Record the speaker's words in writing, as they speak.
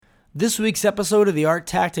This week's episode of the Art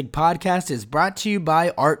Tactic Podcast is brought to you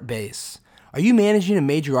by Artbase. Are you managing a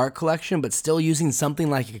major art collection but still using something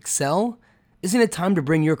like Excel? Isn't it time to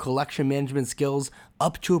bring your collection management skills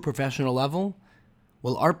up to a professional level?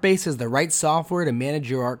 Well, Artbase is the right software to manage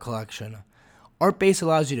your art collection. Artbase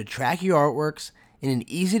allows you to track your artworks in an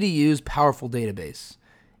easy-to-use, powerful database.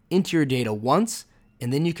 Enter your data once,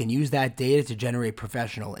 and then you can use that data to generate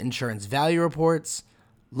professional insurance value reports,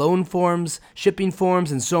 loan forms, shipping forms,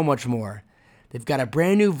 and so much more. They've got a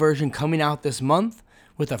brand new version coming out this month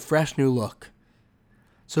with a fresh new look.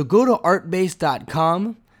 So go to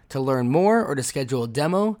artbase.com to learn more or to schedule a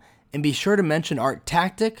demo, and be sure to mention Art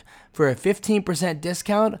Tactic for a 15%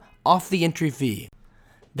 discount off the entry fee.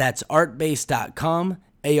 That's artbase.com,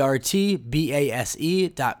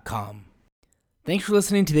 artbase.com. Thanks for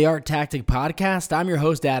listening to the Art Tactic Podcast. I'm your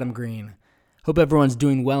host, Adam Green. Hope everyone's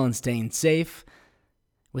doing well and staying safe.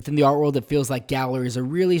 Within the art world, it feels like galleries are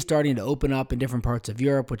really starting to open up in different parts of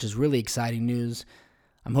Europe, which is really exciting news.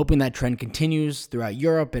 I'm hoping that trend continues throughout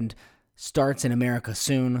Europe and starts in America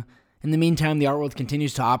soon. In the meantime, the art world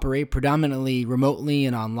continues to operate predominantly remotely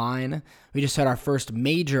and online. We just had our first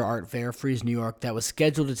major art fair, Frieze New York, that was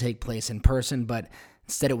scheduled to take place in person, but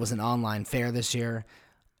instead it was an online fair this year.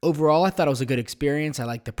 Overall, I thought it was a good experience. I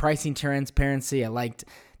liked the pricing transparency. I liked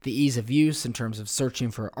the ease of use in terms of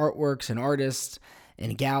searching for artworks and artists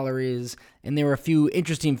and galleries, and there were a few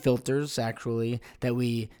interesting filters, actually, that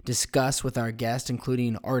we discuss with our guest,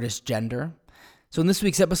 including artist gender. So in this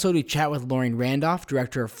week's episode, we chat with Lauren Randolph,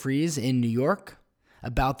 director of Frieze in New York,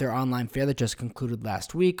 about their online fair that just concluded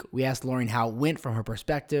last week. We asked Lauren how it went from her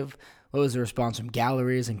perspective, what was the response from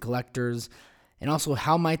galleries and collectors, and also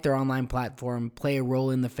how might their online platform play a role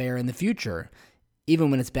in the fair in the future, even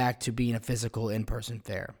when it's back to being a physical in-person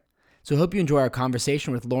fair. So I hope you enjoy our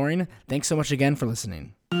conversation with Lauren. Thanks so much again for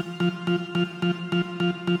listening.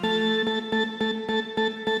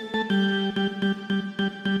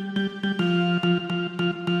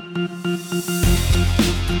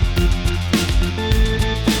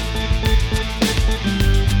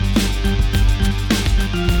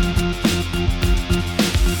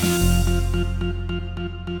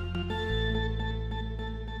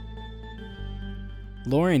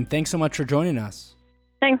 Lauren, thanks so much for joining us.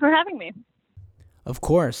 Thanks for having me. Of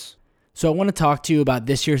course. So I want to talk to you about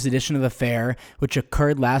this year's edition of the fair, which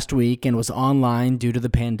occurred last week and was online due to the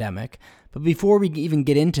pandemic. But before we even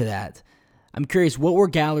get into that, I'm curious, what were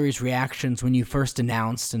galleries' reactions when you first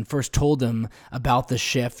announced and first told them about the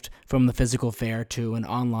shift from the physical fair to an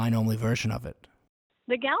online-only version of it?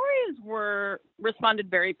 The galleries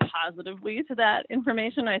responded very positively to that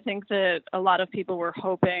information. I think that a lot of people were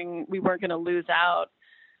hoping we weren't going to lose out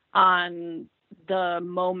on the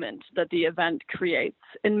moment that the event creates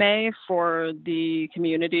in May for the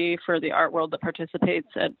community, for the art world that participates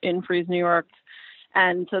in Frieze New York.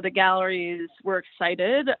 And so the galleries were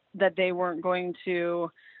excited that they weren't going to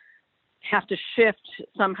have to shift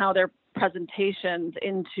somehow their presentations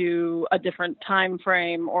into a different time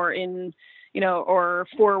frame or or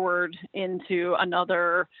forward into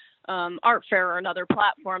another art fair or another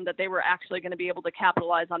platform, that they were actually going to be able to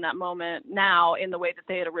capitalize on that moment now in the way that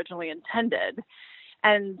they had originally intended.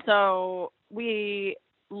 And so we,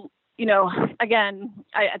 again,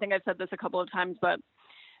 I think I've said this a couple of times, but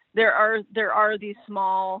there are these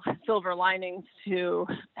small silver linings to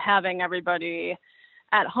having everybody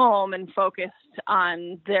at home and focused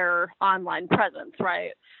on their online presence,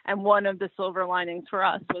 right? And one of the silver linings for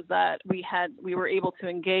us was that we were able to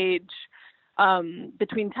engage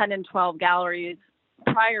between 10 and 12 galleries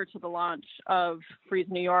prior to the launch of Frieze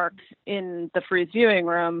New York in the Frieze viewing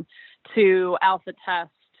room to alpha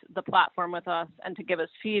test the platform with us and to give us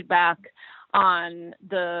feedback on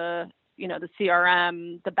the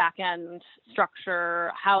CRM, the back end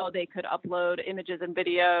structure, how they could upload images and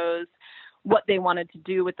videos, what they wanted to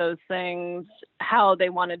do with those things, how they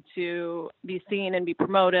wanted to be seen and be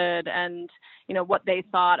promoted, and what they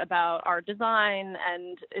thought about our design,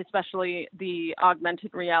 and especially the augmented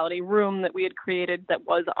reality room that we had created that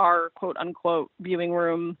was our quote unquote viewing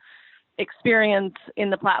room experience in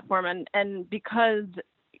the platform. And because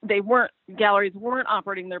galleries weren't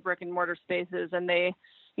operating their brick and mortar spaces, and they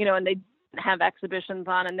have exhibitions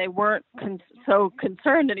on, and they weren't so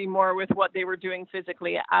concerned anymore with what they were doing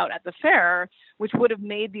physically out at the fair, which would have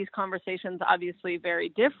made these conversations obviously very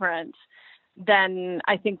different, then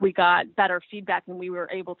I think we got better feedback and we were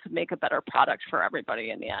able to make a better product for everybody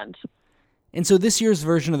in the end. And so this year's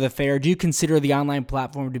version of the fair, do you consider the online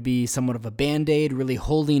platform to be somewhat of a Band-Aid, really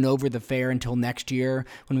holding over the fair until next year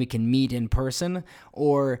when we can meet in person?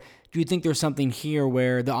 Or do you think there's something here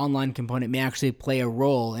where the online component may actually play a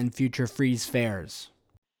role in future Frieze fairs?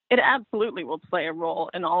 it absolutely will play a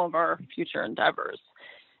role in all of our future endeavors,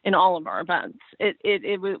 in all of our events.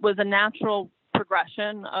 It was a natural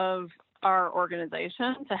progression of our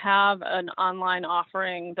organization to have an online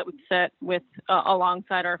offering that would sit with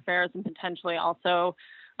alongside our fairs and potentially also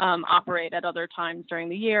operate at other times during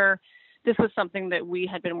the year. This was something that we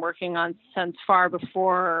had been working on since far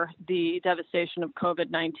before the devastation of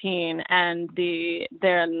COVID-19 and the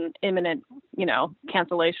then imminent,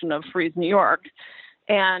 cancellation of Frieze New York.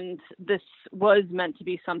 And this was meant to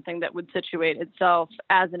be something that would situate itself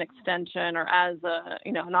as an extension or as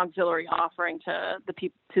an auxiliary offering to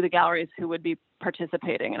the galleries who would be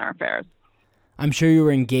participating in our fairs. I'm sure you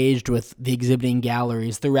were engaged with the exhibiting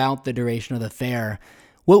galleries throughout the duration of the fair.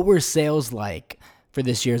 What were sales like for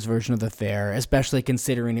this year's version of the fair, especially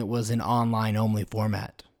considering it was an online-only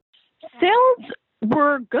format? Sales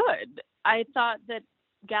were good. I thought that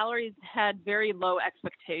galleries had very low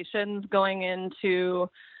expectations going into,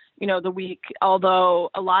 the week, although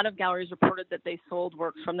a lot of galleries reported that they sold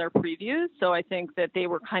works from their previews. So I think that they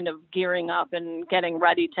were kind of gearing up and getting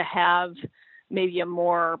ready to have maybe a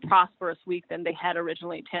more prosperous week than they had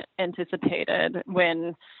originally anticipated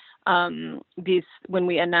when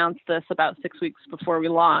we announced this about 6 weeks before we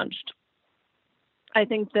launched. I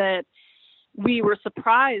think that we were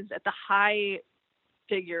surprised at the high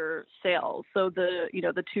figure sales. So the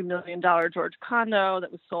 $2 million George Condo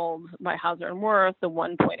that was sold by Hauser & Wirth, the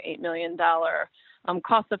 $1.8 million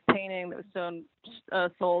cost of painting that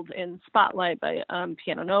was sold in Spotlight by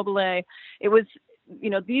Piano Nobile. It was,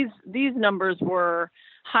 these numbers were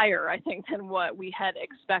higher, I think, than what we had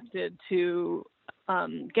expected to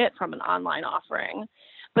get from an online offering.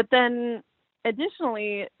 But then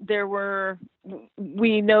additionally,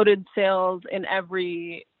 we noted sales in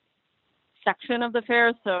every section of the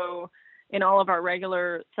fair. So in all of our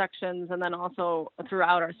regular sections and then also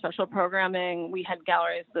throughout our special programming, we had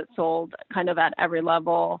galleries that sold kind of at every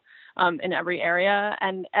level in every area.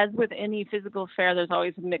 And as with any physical fair, there's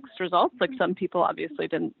always mixed results. Like some people obviously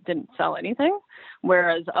didn't sell anything,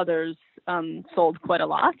 whereas others sold quite a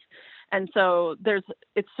lot. And so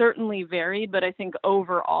it certainly varied, but I think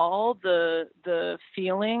overall the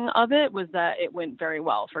feeling of it was that it went very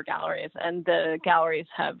well for galleries, and the galleries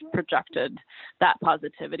have projected that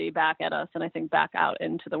positivity back at us and I think back out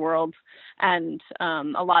into the world. And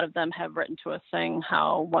a lot of them have written to us saying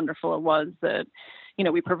how wonderful it was that,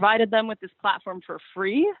 we provided them with this platform for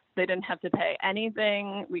free. They didn't have to pay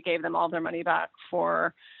anything. We gave them all their money back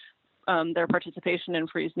for their participation in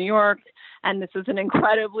Frieze New York. And this is an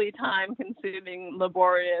incredibly time-consuming,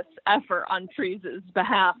 laborious effort on Frieze's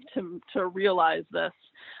behalf to realize this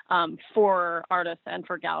for artists and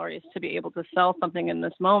for galleries to be able to sell something in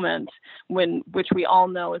this moment, which we all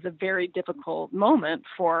know is a very difficult moment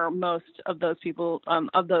for most of those people,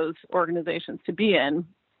 of those organizations to be in.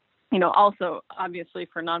 Also, obviously,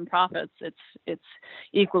 for nonprofits, it's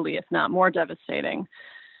equally, if not more, devastating.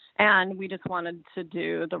 And we just wanted to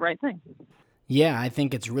do the right thing. Yeah, I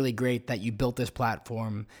think it's really great that you built this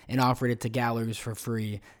platform and offered it to galleries for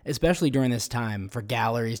free, especially during this time, for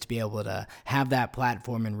galleries to be able to have that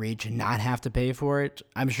platform and reach and not have to pay for it.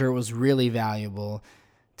 I'm sure it was really valuable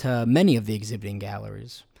to many of the exhibiting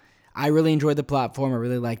galleries. I really enjoyed the platform. I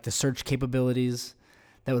really liked the search capabilities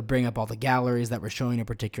that would bring up all the galleries that were showing a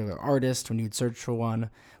particular artist when you'd search for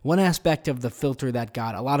one. One aspect of the filter that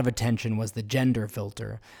got a lot of attention was the gender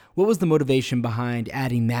filter. What was the motivation behind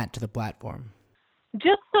adding that to the platform?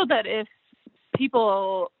 Just so that if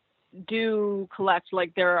people do collect,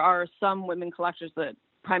 like there are some women collectors that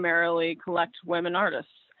primarily collect women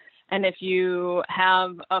artists. And if you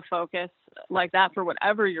have a focus like that for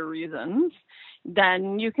whatever your reasons,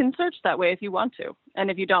 then you can search that way if you want to. And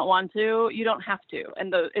if you don't want to, you don't have to.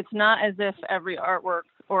 And it's not as if every artwork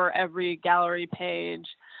or every gallery page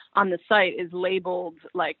on the site is labeled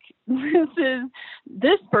like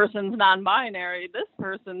this person's non-binary, this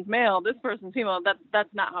person's male, this person's female. That's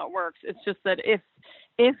not how it works. It's just that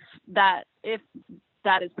if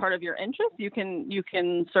that is part of your interest, you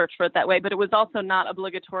can search for it that way. But it was also not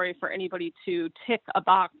obligatory for anybody to tick a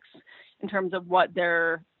box in terms of what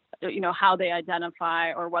their, how they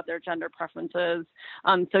identify or what their gender preference is.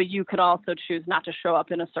 So you could also choose not to show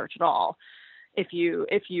up in a search at all. If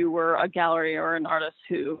you were a gallery or an artist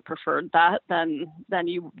who preferred that, then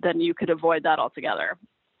you could avoid that altogether.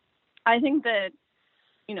 I think that,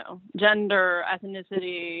 gender,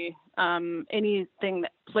 ethnicity, anything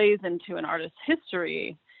that plays into an artist's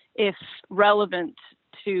history, if relevant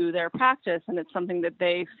to their practice and it's something that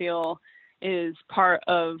they feel is part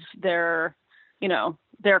of their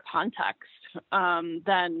context,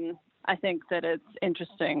 then I think that it's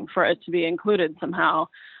interesting for it to be included somehow.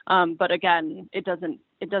 But again, it doesn't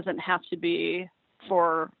it doesn't have to be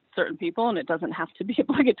for certain people, and it doesn't have to be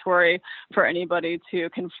obligatory for anybody to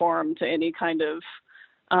conform to any kind of,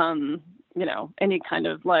 any kind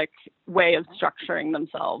of like way of structuring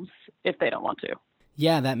themselves if they don't want to.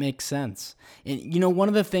 Yeah, that makes sense. And, one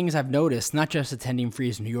of the things I've noticed, not just attending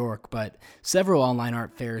Frieze New York, but several online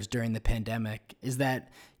art fairs during the pandemic, is that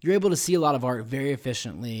you're able to see a lot of art very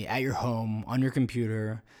efficiently at your home, on your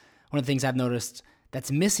computer. One of the things I've noticed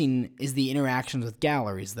that's missing is the interactions with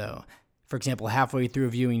galleries, though. For example, halfway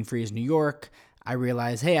through viewing Frieze New York, I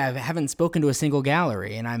realized, hey, I haven't spoken to a single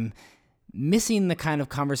gallery, and I'm missing the kind of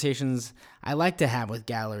conversations I like to have with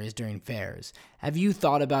galleries during fairs. Have you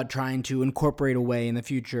thought about trying to incorporate a way in the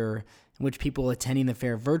future in which people attending the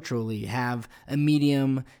fair virtually have a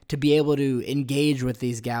medium to be able to engage with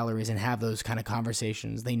these galleries and have those kind of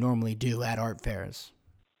conversations they normally do at art fairs?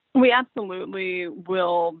 We absolutely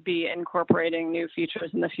will be incorporating new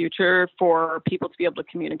features in the future for people to be able to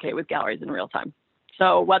communicate with galleries in real time.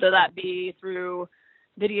 So whether that be through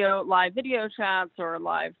live video chats or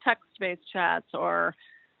live text-based chats, or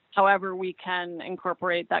however we can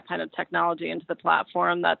incorporate that kind of technology into the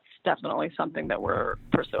platform, that's definitely something that we're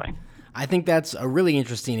pursuing. I think that's a really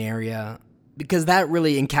interesting area because that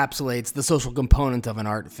really encapsulates the social component of an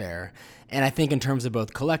art fair. And I think in terms of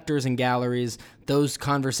both collectors and galleries, those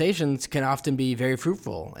conversations can often be very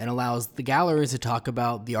fruitful and allows the galleries to talk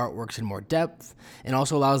about the artworks in more depth and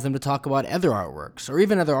also allows them to talk about other artworks or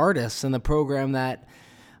even other artists in the program that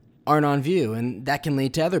aren't on view, and that can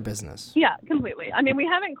lead to other business. Yeah, completely. I mean, we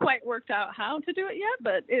haven't quite worked out how to do it yet,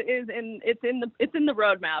 but it's in the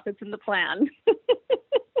roadmap. It's in the plan.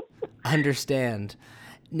 Understand.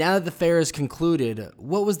 Now that the fair is concluded,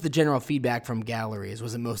 what was the general feedback from galleries?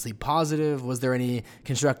 Was it mostly positive? Was there any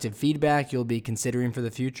constructive feedback you'll be considering for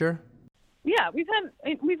the future? Yeah, we've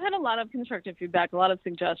had a lot of constructive feedback, a lot of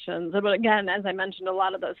suggestions. But again, as I mentioned, a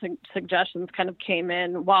lot of those suggestions kind of came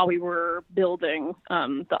in while we were building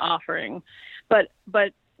the offering. But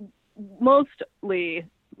most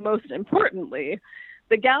importantly,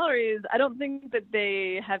 the galleries, I don't think that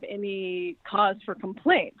they have any cause for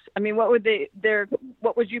complaint. I mean, what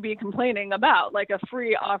would you be complaining about? Like a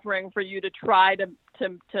free offering for you to try to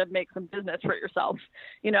make some business for yourself,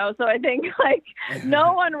 So I think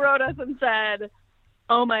no one wrote us and said,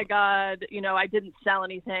 oh my God, I didn't sell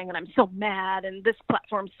anything and I'm so mad and this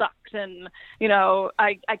platform sucked and,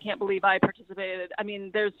 I can't believe I participated. I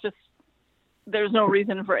mean, there's no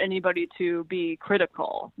reason for anybody to be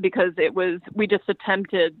critical because we just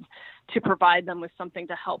attempted to provide them with something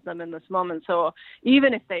to help them in this moment. So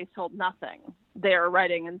even if they sold nothing, they're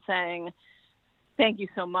writing and saying, thank you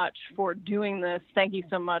so much for doing this. Thank you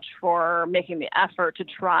so much for making the effort to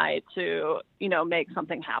try to, make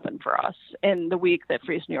something happen for us in the week that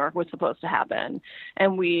Frieze New York was supposed to happen.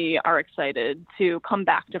 And we are excited to come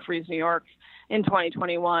back to Frieze New York in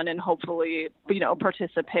 2021 and hopefully,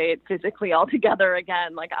 participate physically all together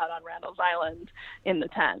again, like out on Randall's Island in the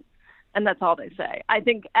tent. And that's all they say. I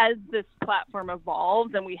think as this platform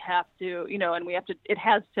evolves and it has to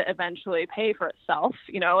eventually pay for itself,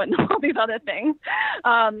 and all these other things.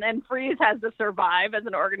 And Frieze has to survive as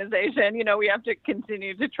an organization. We have to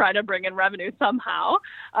continue to try to bring in revenue somehow.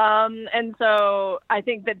 And so I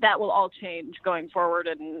think that will all change going forward.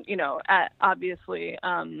 And, obviously,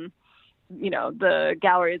 the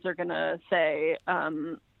galleries are going to say,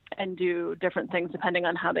 and do different things depending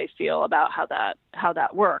on how they feel about how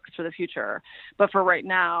that works for the future. But for right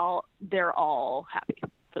now, they're all happy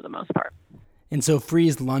for the most part. And so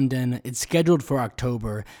Frieze London, it's scheduled for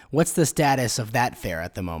October. What's the status of that fair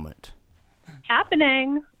at the moment?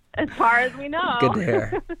 Happening, as far as we know. Good to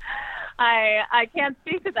hear. I can't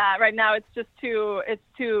speak to that right now. It's still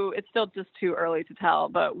just too early to tell,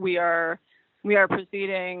 but we are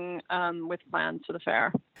proceeding with plans for the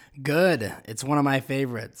fair. Good. It's one of my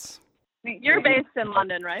favorites. You're based in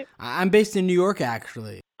London, right? I'm based in New York,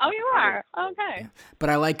 actually. Oh, you are? Okay. But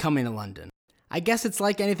I like coming to London. I guess it's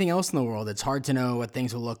like anything else in the world. It's hard to know what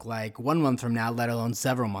things will look like 1 month from now, let alone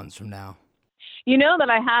several months from now. You know that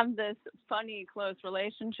I have this funny, close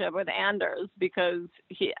relationship with Anders because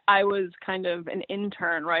I was kind of an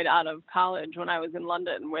intern right out of college when I was in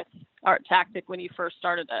London with Art Tactic when he first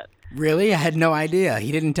started it. Really? I had no idea.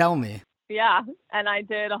 He didn't tell me. Yeah, and I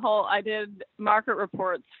did market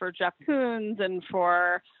reports for Jeff Koons and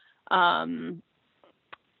for a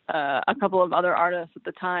couple of other artists at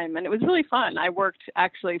the time, and it was really fun. I worked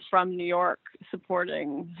actually from New York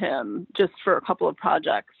supporting him just for a couple of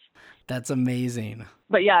projects. That's amazing.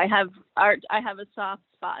 But yeah, I have a soft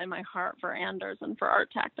spot in my heart for Anders and for Art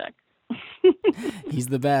Tactic. He's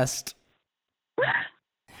the best.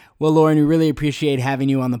 Well, Lauren, we really appreciate having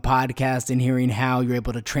you on the podcast and hearing how you're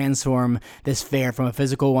able to transform this fair from a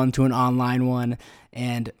physical one to an online one.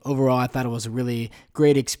 And overall, I thought it was a really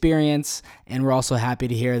great experience. And we're also happy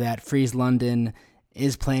to hear that Frieze London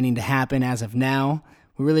is planning to happen as of now.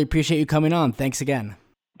 We really appreciate you coming on. Thanks again.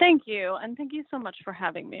 Thank you. And thank you so much for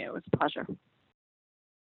having me. It was a pleasure.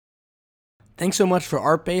 Thanks so much for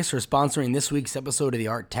ArtBase for sponsoring this week's episode of the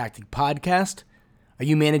Art Tactic Podcast. Are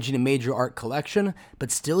you managing a major art collection, but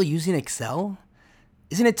still using Excel?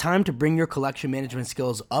 Isn't it time to bring your collection management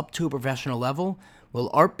skills up to a professional level? Well,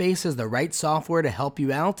 ArtBase is the right software to help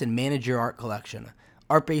you out and manage your art collection.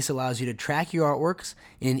 ArtBase allows you to track your artworks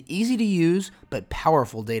in an easy-to-use but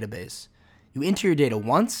powerful database. You enter your data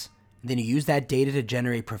once, and then you use that data to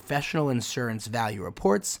generate professional insurance value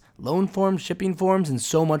reports, loan forms, shipping forms, and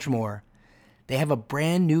so much more. They have a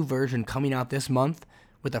brand new version coming out this month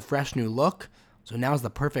with a fresh new look. So now's the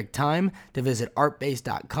perfect time to visit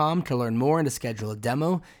artbase.com to learn more and to schedule a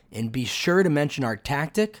demo. And be sure to mention Art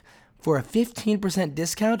Tactic for a 15%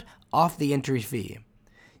 discount off the entry fee.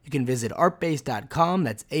 You can visit artbase.com,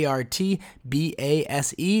 that's ARTBASE.com.